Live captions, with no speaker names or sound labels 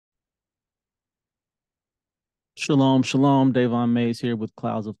Shalom, shalom. Davon Mays here with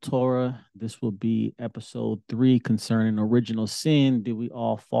Clouds of Torah. This will be episode 3 concerning original sin. Did we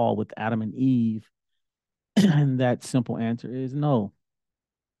all fall with Adam and Eve? And that simple answer is no.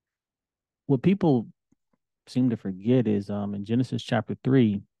 What people seem to forget is in Genesis chapter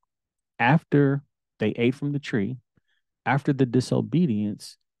 3, after they ate from the tree, after the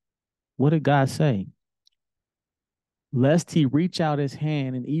disobedience, what did God say? Lest he reach out his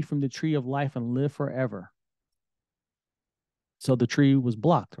hand and eat from the tree of life and live forever. So the tree was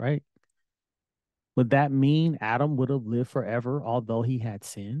blocked, right? Would that mean Adam would have lived forever, although he had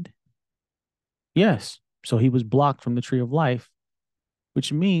sinned? Yes. So he was blocked from the tree of life,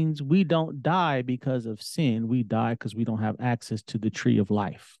 which means we don't die because of sin. We die because we don't have access to the tree of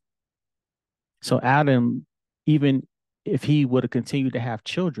life. So Adam, even if he would have continued to have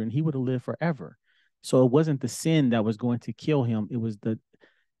children, he would have lived forever. So it wasn't the sin that was going to kill him. It was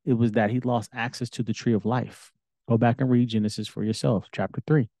that he lost access to the tree of life. Go back and read Genesis for yourself, chapter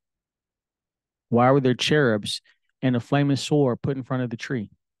 3. Why were there cherubs and a flaming sword put in front of the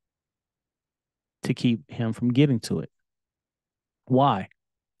tree? To keep him from getting to it. Why?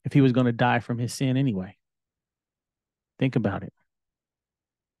 If he was going to die from his sin anyway. Think about it.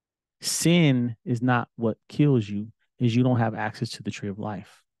 Sin is not what kills you, is you don't have access to the tree of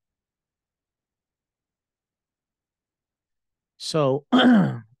life. So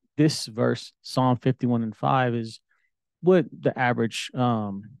this verse, Psalm 51 and 5, is what the average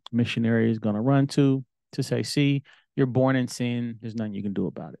missionary is going to run to say, see, you're born in sin. There's nothing you can do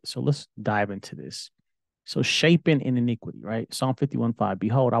about it. So let's dive into this. So shaping in iniquity, right? Psalm 51:5.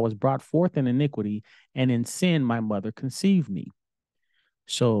 Behold, I was brought forth in iniquity, and in sin my mother conceived me.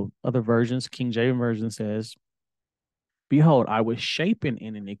 So other versions, King James Version says, behold, I was shapen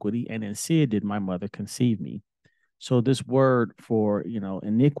in iniquity, and in sin did my mother conceive me. So this word for,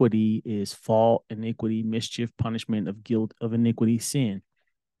 iniquity is fault, iniquity, mischief, punishment of guilt, of iniquity, sin.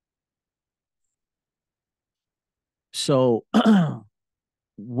 So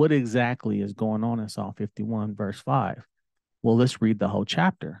what exactly is going on in Psalm 51, verse 5? Well, let's read the whole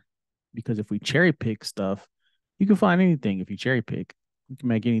chapter, because if we cherry pick stuff, you can find anything. If you cherry pick, you can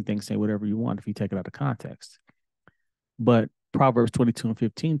make anything say whatever you want if you take it out of context. But Proverbs 22 and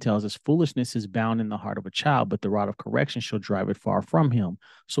 15 tells us foolishness is bound in the heart of a child, but the rod of correction shall drive it far from him.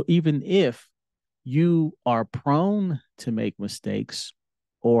 So even if you are prone to make mistakes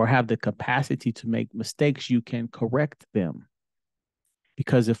or have the capacity to make mistakes, you can correct them.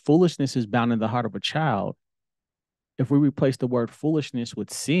 Because if foolishness is bound in the heart of a child, if we replace the word foolishness with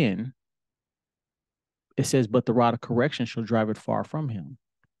sin, it says, but the rod of correction shall drive it far from him.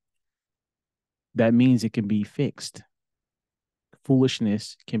 That means it can be fixed.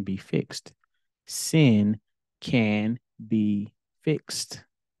 Foolishness can be fixed. Sin can be fixed.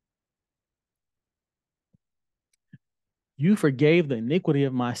 You forgave the iniquity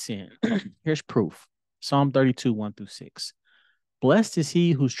of my sin. Here's proof. Psalm 32, 1-6. Blessed is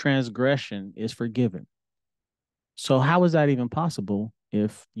he whose transgression is forgiven. So how is that even possible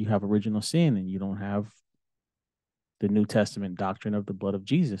if you have original sin and you don't have the New Testament doctrine of the blood of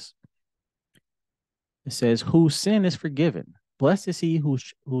Jesus? It says, whose sin is forgiven. Blessed is he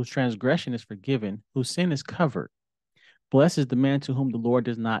whose transgression is forgiven, whose sin is covered. Blessed is the man to whom the Lord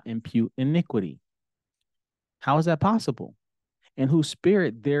does not impute iniquity. How is that possible? In whose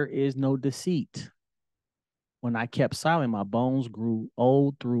spirit there is no deceit. When I kept silent, my bones grew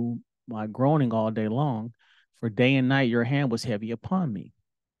old through my groaning all day long. For day and night your hand was heavy upon me.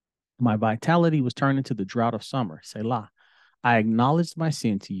 My vitality was turned into the drought of summer. Selah. I acknowledged my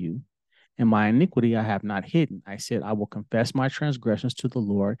sin to you, and my iniquity I have not hidden. I said, I will confess my transgressions to the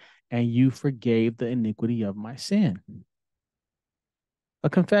Lord, and you forgave the iniquity of my sin. A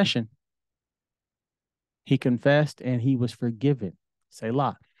confession. He confessed and he was forgiven.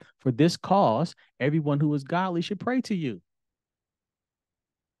 Selah. For this cause, everyone who is godly should pray to you.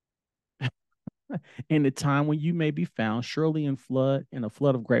 In the time when you may be found, surely in a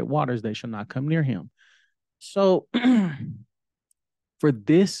flood of great waters, they shall not come near him. So for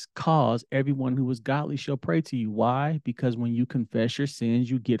this cause, everyone who is godly shall pray to you. Why? Because when you confess your sins,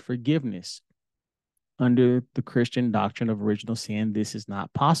 you get forgiveness. Under the Christian doctrine of original sin, this is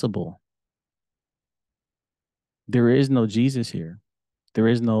not possible. There is no Jesus here. There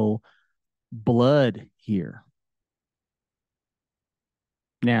is no blood here.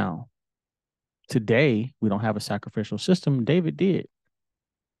 Now, today, we don't have a sacrificial system. David did.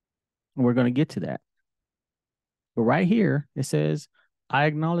 And we're going to get to that. But right here, it says, I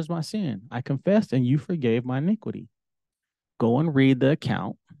acknowledge my sin. I confessed, and you forgave my iniquity. Go and read the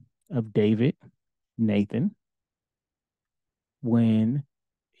account of David, Nathan, when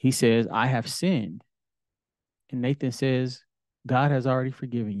he says, I have sinned. And Nathan says, God has already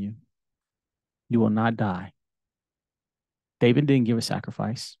forgiven you. You will not die. David didn't give a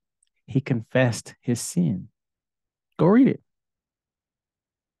sacrifice. He confessed his sin. Go read it.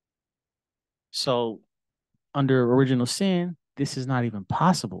 So under original sin, this is not even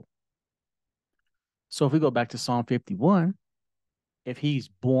possible. So if we go back to Psalm 51, if he's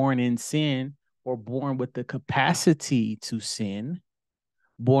born in sin or born with the capacity to sin,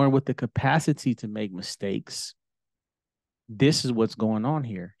 born with the capacity to make mistakes, this is what's going on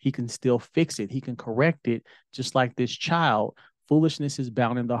here. He can still fix it. He can correct it, just like this child. Foolishness is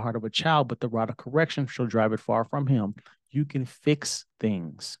bound in the heart of a child, but the rod of correction shall drive it far from him. You can fix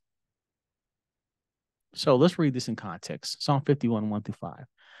things. So let's read this in context. Psalm 51, 1-5.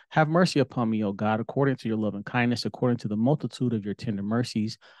 Have mercy upon me, O God, according to your love and kindness, according to the multitude of your tender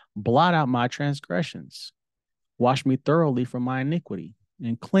mercies. Blot out my transgressions. Wash me thoroughly from my iniquity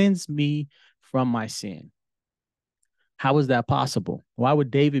and cleanse me from my sin. How is that possible? Why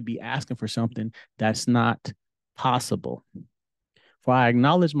would David be asking for something that's not possible? For I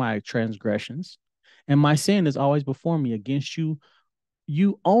acknowledge my transgressions, and my sin is always before me. Against you,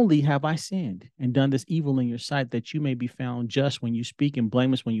 you only have I sinned and done this evil in your sight, that you may be found just when you speak and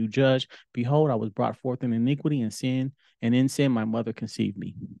blameless when you judge. Behold, I was brought forth in iniquity and sin, and in sin my mother conceived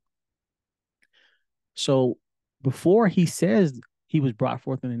me. So before he says he was brought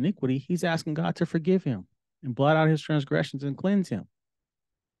forth in iniquity, he's asking God to forgive him and blot out his transgressions and cleanse him.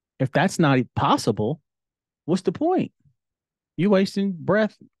 If that's not possible, what's the point? You wasting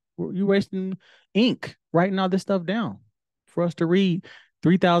breath, you wasting ink writing all this stuff down for us to read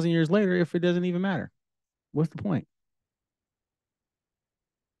 3,000 years later if it doesn't even matter. What's the point?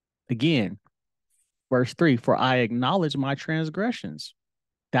 Again, verse 3, for I acknowledge my transgressions.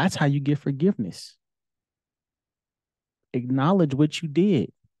 That's how you get forgiveness. Acknowledge what you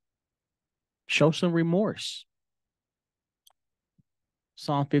did. Show some remorse.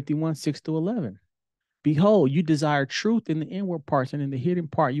 Psalm 51, 6-11. Behold, you desire truth in the inward parts, and in the hidden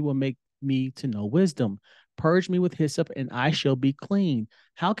part you will make me to know wisdom. Purge me with hyssop, and I shall be clean.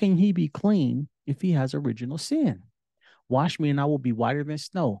 How can he be clean if he has original sin? Wash me, and I will be whiter than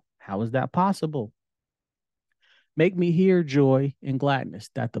snow. How is that possible? Make me hear joy and gladness,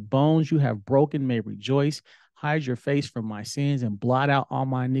 that the bones you have broken may rejoice. Hide your face from my sins and blot out all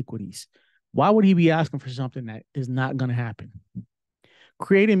my iniquities. Why would he be asking for something that is not going to happen?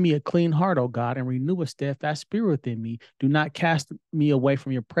 Create in me a clean heart, O God, and renew a steadfast spirit within me. Do not cast me away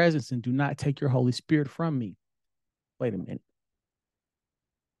from your presence, and do not take your Holy Spirit from me. Wait a minute.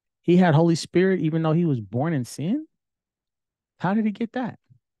 He had Holy Spirit even though he was born in sin? How did he get that?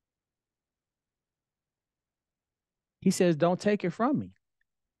 He says, don't take it from me.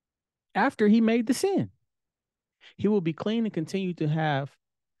 After he made the sin, he will be clean and continue to have.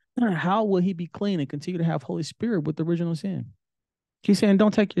 How will he be clean and continue to have Holy Spirit with the original sin? He's saying,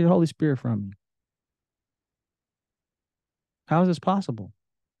 don't take your Holy Spirit from me. How is this possible?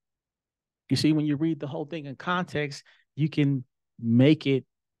 You see, when you read the whole thing in context, you can make it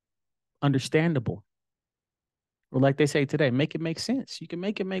understandable. Or like they say today, make it make sense. You can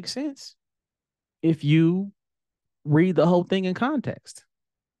make it make sense if you read the whole thing in context.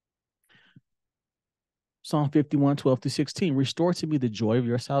 Psalm 51, 12-16, restore to me the joy of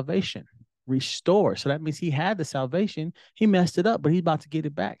your salvation. Restore. So that means he had the salvation. He messed it up, but he's about to get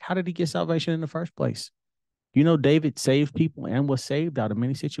it back. How did he get salvation in the first place? You know, David saved people and was saved out of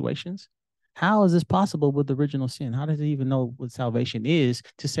many situations. How is this possible with the original sin? How does he even know what salvation is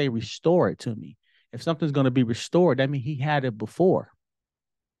to say, restore it to me? If something's going to be restored, that means he had it before.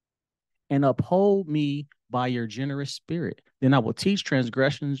 And uphold me by your generous spirit. Then I will teach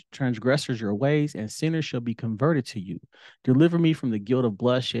transgressors your ways, and sinners shall be converted to you. Deliver me from the guilt of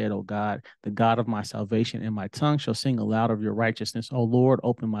bloodshed, O God, the God of my salvation, and my tongue shall sing aloud of your righteousness. O Lord,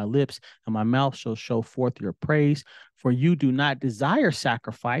 open my lips, and my mouth shall show forth your praise. For you do not desire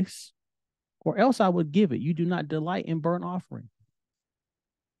sacrifice, or else I would give it. You do not delight in burnt offering.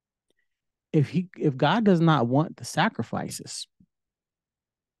 If God does not want the sacrifices,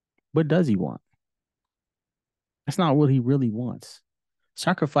 what does he want? That's not what he really wants.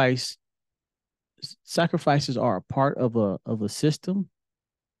 Sacrifices are a part of a system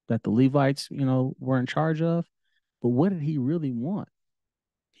that the Levites, were in charge of. But what did he really want?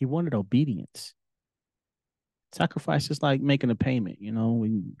 He wanted obedience. Sacrifice is like making a payment.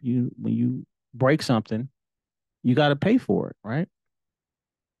 When you break something, you got to pay for it, right?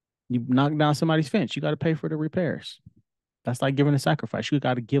 You knock down somebody's fence, you got to pay for the repairs. That's like giving a sacrifice. You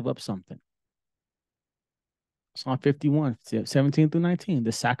got to give up something. Psalm 51, 17-19.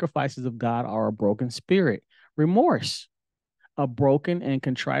 The sacrifices of God are a broken spirit, remorse, A broken and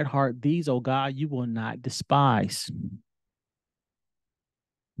contrite heart, these, O God, you will not despise.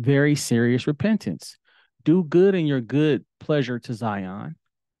 Very serious repentance. Do good in your good pleasure to Zion.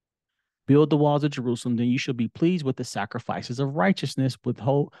 Build the walls of Jerusalem, then you shall be pleased with the sacrifices of righteousness, with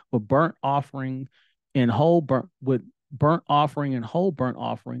burnt offering and whole burnt offering and whole burnt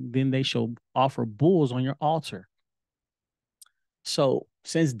offering. Then they shall offer bulls on your altar. So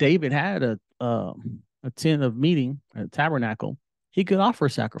since David had a tent of meeting, a tabernacle, he could offer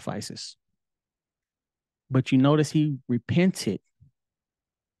sacrifices. But you notice he repented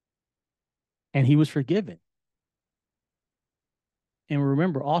and he was forgiven. And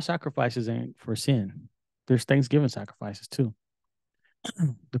remember, all sacrifices ain't for sin. There's Thanksgiving sacrifices too.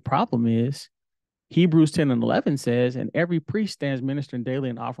 The problem is Hebrews 10 and 11 says, and every priest stands ministering daily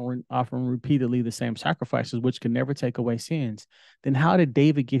and offering repeatedly the same sacrifices, which can never take away sins. Then how did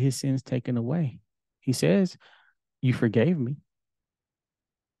David get his sins taken away? He says, you forgave me.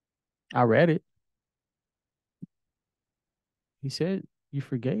 I read it. He said, you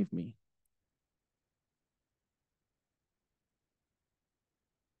forgave me.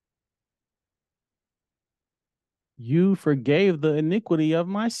 You forgave the iniquity of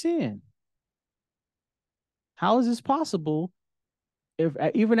my sin. How is this possible? If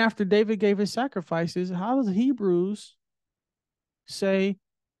even after David gave his sacrifices, how does Hebrews say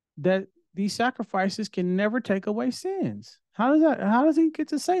that these sacrifices can never take away sins? How does he get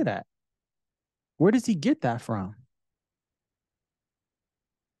to say that? Where does he get that from?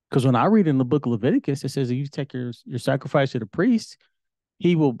 Because when I read in the book of Leviticus, it says if you take your sacrifice to the priest,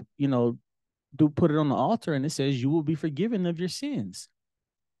 he will, put it on the altar, and it says you will be forgiven of your sins.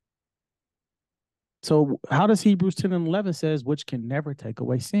 So how does Hebrews 10 and 11 says, which can never take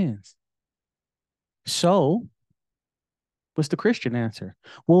away sins? So what's the Christian answer?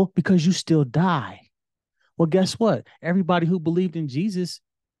 Well, because you still die. Well, guess what? Everybody who believed in Jesus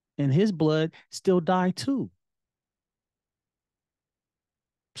and his blood still died too.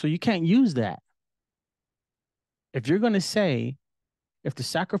 So you can't use that. If you're going to say, if the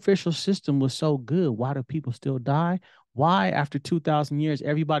sacrificial system was so good, why do people still die? Why, after 2,000 years,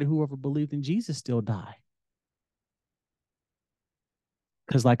 everybody who ever believed in Jesus still die?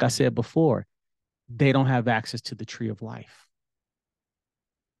 Because like I said before, they don't have access to the tree of life.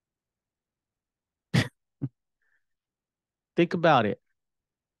 Think about it.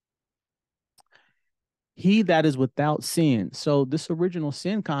 He that is without sin. So this original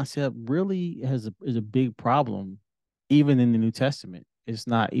sin concept really is a big problem, even in the New Testament. It's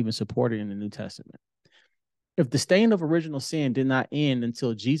not even supported in the New Testament. If the stain of original sin did not end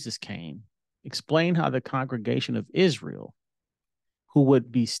until Jesus came, explain how the congregation of Israel, who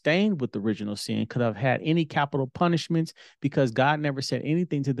would be stained with the original sin, could have had any capital punishments, because God never said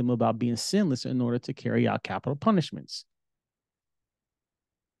anything to them about being sinless in order to carry out capital punishments.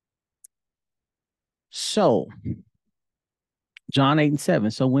 So John 8 and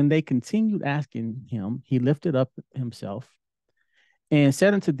 7. So when they continued asking him, he lifted up himself and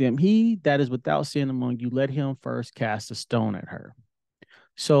said unto them, he that is without sin among you, let him first cast a stone at her.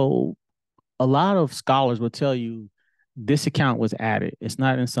 So a lot of scholars will tell you this account was added. It's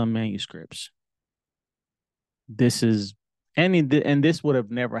not in some manuscripts. This is, and this would have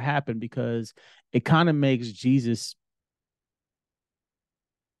never happened because it kind of makes Jesus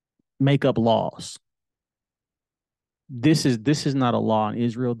make up laws. This is not a law in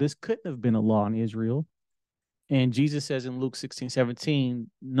Israel. This couldn't have been a law in Israel. And Jesus says in Luke 16:17,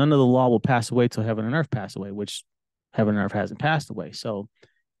 none of the law will pass away till heaven and earth pass away, which heaven and earth hasn't passed away. So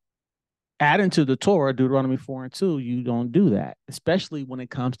adding to the Torah, Deuteronomy 4 and 2, you don't do that, especially when it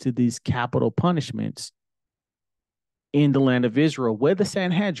comes to these capital punishments in the land of Israel with the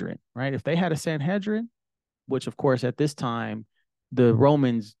Sanhedrin, right? If they had a Sanhedrin, which of course at this time, the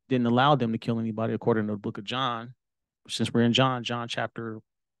Romans didn't allow them to kill anybody according to the book of John. Since we're in John chapter,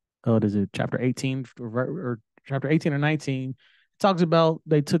 chapter 18 or chapter 18 or 19, it talks about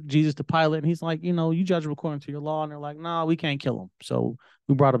they took Jesus to Pilate, and he's like, you judge him according to your law. And they're like, no, we can't kill him. So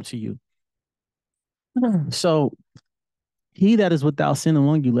we brought him to you. So he that is without sin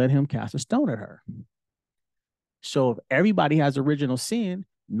among you, let him cast a stone at her. So if everybody has original sin,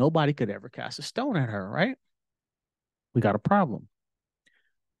 nobody could ever cast a stone at her, right? We got a problem.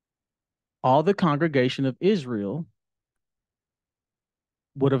 All the congregation of Israel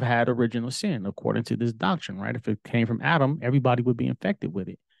would have had original sin according to this doctrine, right? If it came from Adam, everybody would be infected with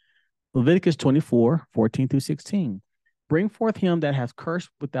it. Leviticus 24:14-16. Bring forth him that hath cursed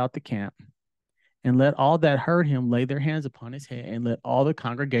without the camp, and let all that heard him lay their hands upon his head, and let all the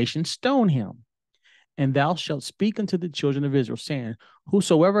congregation stone him. And thou shalt speak unto the children of Israel, saying,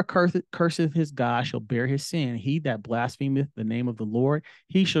 whosoever curseth his God shall bear his sin. He that blasphemeth the name of the Lord,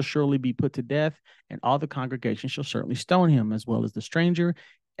 he shall surely be put to death, and all the congregation shall certainly stone him, as well as the stranger,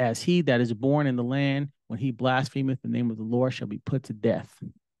 as he that is born in the land, when he blasphemeth the name of the Lord, shall be put to death.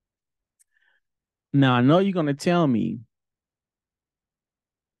 Now, I know you're going to tell me,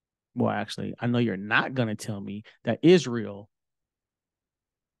 well, actually, I know you're not going to tell me that Israel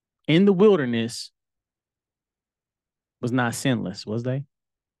in the wilderness was not sinless, was they?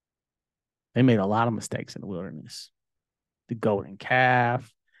 They made a lot of mistakes in the wilderness. The golden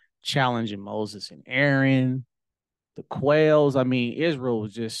calf, challenging Moses and Aaron, the quails. I mean, Israel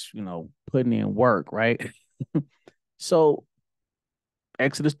was just, putting in work, right? So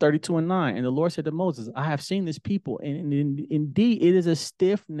Exodus 32:9, and the Lord said to Moses, I have seen this people, and indeed it is a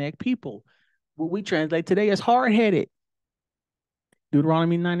stiff-necked people. What we translate today as hard-headed.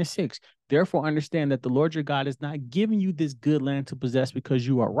 Deuteronomy 9:6. Therefore understand that the Lord your God is not giving you this good land to possess because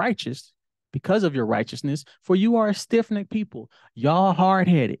you are righteous, because of your righteousness, for you are a stiff-necked people. Y'all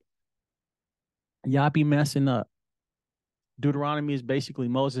hard-headed. Y'all be messing up. Deuteronomy is basically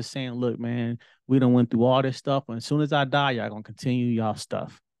Moses saying, look, man, we done went through all this stuff, and as soon as I die, y'all gonna continue y'all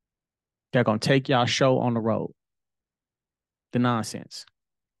stuff. They're gonna take y'all show on the road. The nonsense.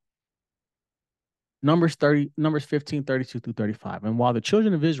 Numbers 15, 32 through 35. And while the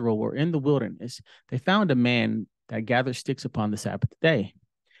children of Israel were in the wilderness, they found a man that gathered sticks upon the Sabbath day.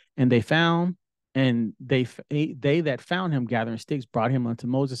 And they that found him gathering sticks brought him unto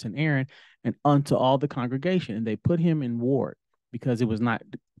Moses and Aaron and unto all the congregation. And they put him in ward, because it was not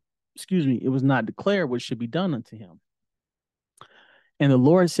declared what should be done unto him. And the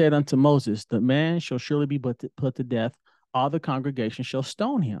Lord said unto Moses, the man shall surely be put to death. All the congregation shall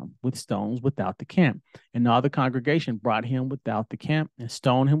stone him with stones without the camp. And all the congregation brought him without the camp and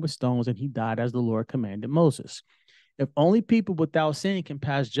stoned him with stones, and he died as the Lord commanded Moses. If only people without sin can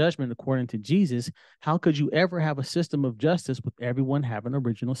pass judgment according to Jesus, how could you ever have a system of justice with everyone having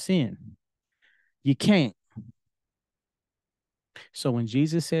original sin? You can't. So when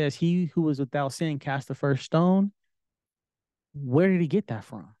Jesus says, he who is without sin cast the first stone, where did he get that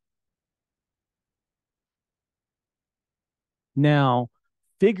from? Now,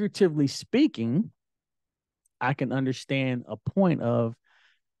 figuratively speaking, I can understand a point of,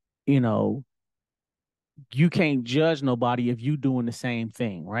 you can't judge nobody if you doing the same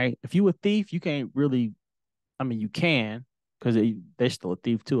thing, right? If you a thief, you can't really, you can, because they're still a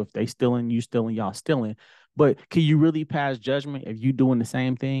thief too. If they stealing, you stealing, y'all stealing. But can you really pass judgment if you doing the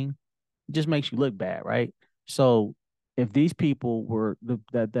same thing? It just makes you look bad, right? So if these people were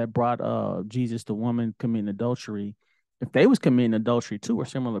that brought Jesus, the woman committing adultery, if they was committing adultery too or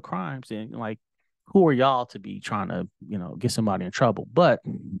similar crimes, then like, who are y'all to be trying to, get somebody in trouble? But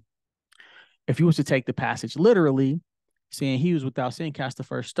if you was to take the passage literally, saying he was without sin cast the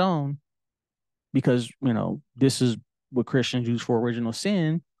first stone, because, this is what Christians use for original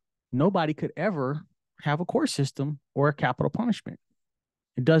sin, nobody could ever have a court system or a capital punishment.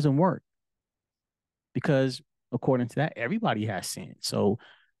 It doesn't work, because according to that, everybody has sin. So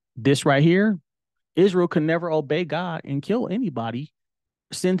this right here, Israel could never obey God and kill anybody,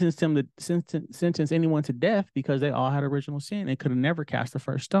 sentence anyone to death, because they all had original sin. They could have never cast the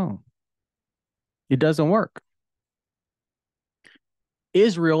first stone. It doesn't work.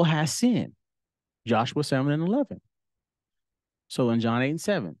 Israel has sinned. Joshua 7:11. So in John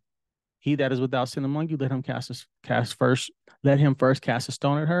 8:7, he that is without sin among you, let him first cast a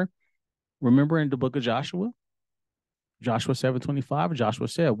stone at her. Remember in the book of Joshua 7:25, Joshua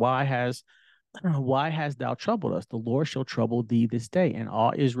said, why hast thou troubled us? The Lord shall trouble thee this day. And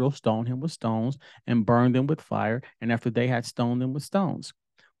all Israel stoned him with stones and burned them with fire. And after they had stoned them with stones,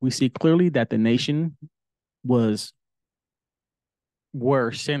 we see clearly that the nation were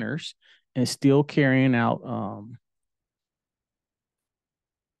sinners and still carrying out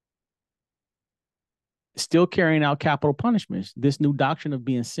capital punishments. This new doctrine of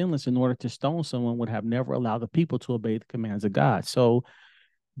being sinless in order to stone someone would have never allowed the people to obey the commands of God. So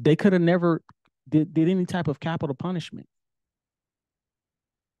they could have never did any type of capital punishment.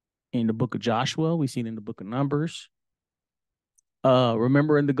 In the book of Joshua, we see it in the book of Numbers.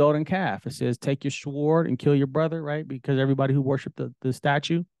 Remember in the golden calf, it says, take your sword and kill your brother, right? Because everybody who worshiped the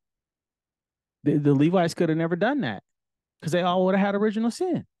statue, the Levites could have never done that, because they all would have had original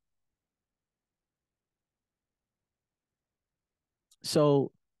sin.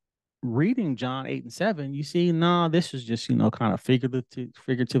 So reading John 8:7, you see, this is just, kind of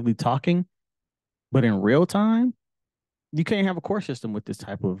figuratively talking. But in real time, you can't have a court system with this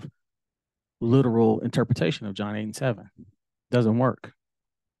type of literal interpretation of John 8:7. Doesn't work.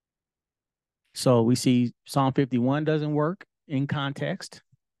 So we see Psalm 51 doesn't work in context,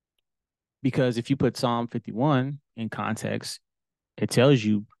 because if you put Psalm 51 in context, it tells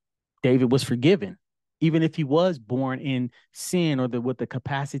you David was forgiven. Even if he was born in sin, or with the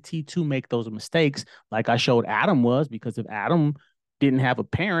capacity to make those mistakes, like I showed Adam was, because if Adam didn't have a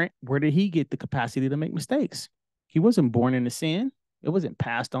parent, where did he get the capacity to make mistakes? He wasn't born into sin. It wasn't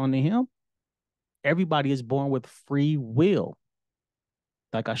passed on to him. Everybody is born with free will,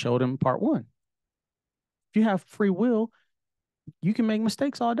 like I showed him in part one. If you have free will, you can make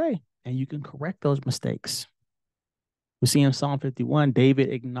mistakes all day and you can correct those mistakes. We see in Psalm 51,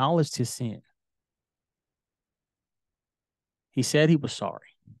 David acknowledged his sin. He said he was sorry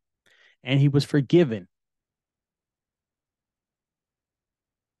and he was forgiven.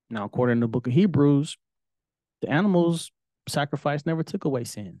 Now, according to the book of Hebrews, the animals sacrifice never took away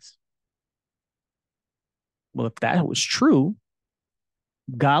sins. Well, if that was true,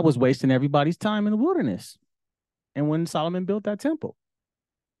 God was wasting everybody's time in the wilderness. And when Solomon built that temple,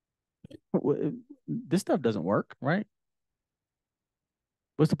 this stuff doesn't work, right?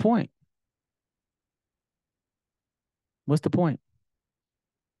 What's the point? What's the point?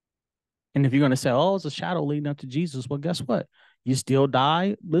 And if you're going to say, oh, it's a shadow leading up to Jesus, well, guess what? You still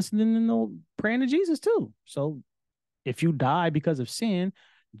die listening and praying to Jesus too. So if you die because of sin,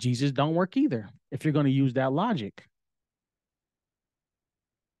 Jesus don't work either, if you're going to use that logic.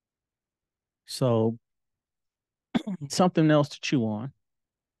 So something else to chew on.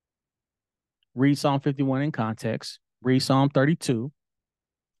 Read Psalm 51 in context. Read Psalm 32.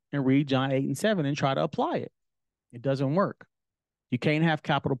 And read John 8 and 7 and try to apply it. It doesn't work. You can't have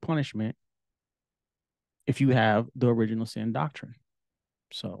capital punishment if you have the original sin doctrine.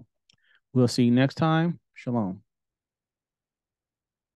 So we'll see you next time. Shalom.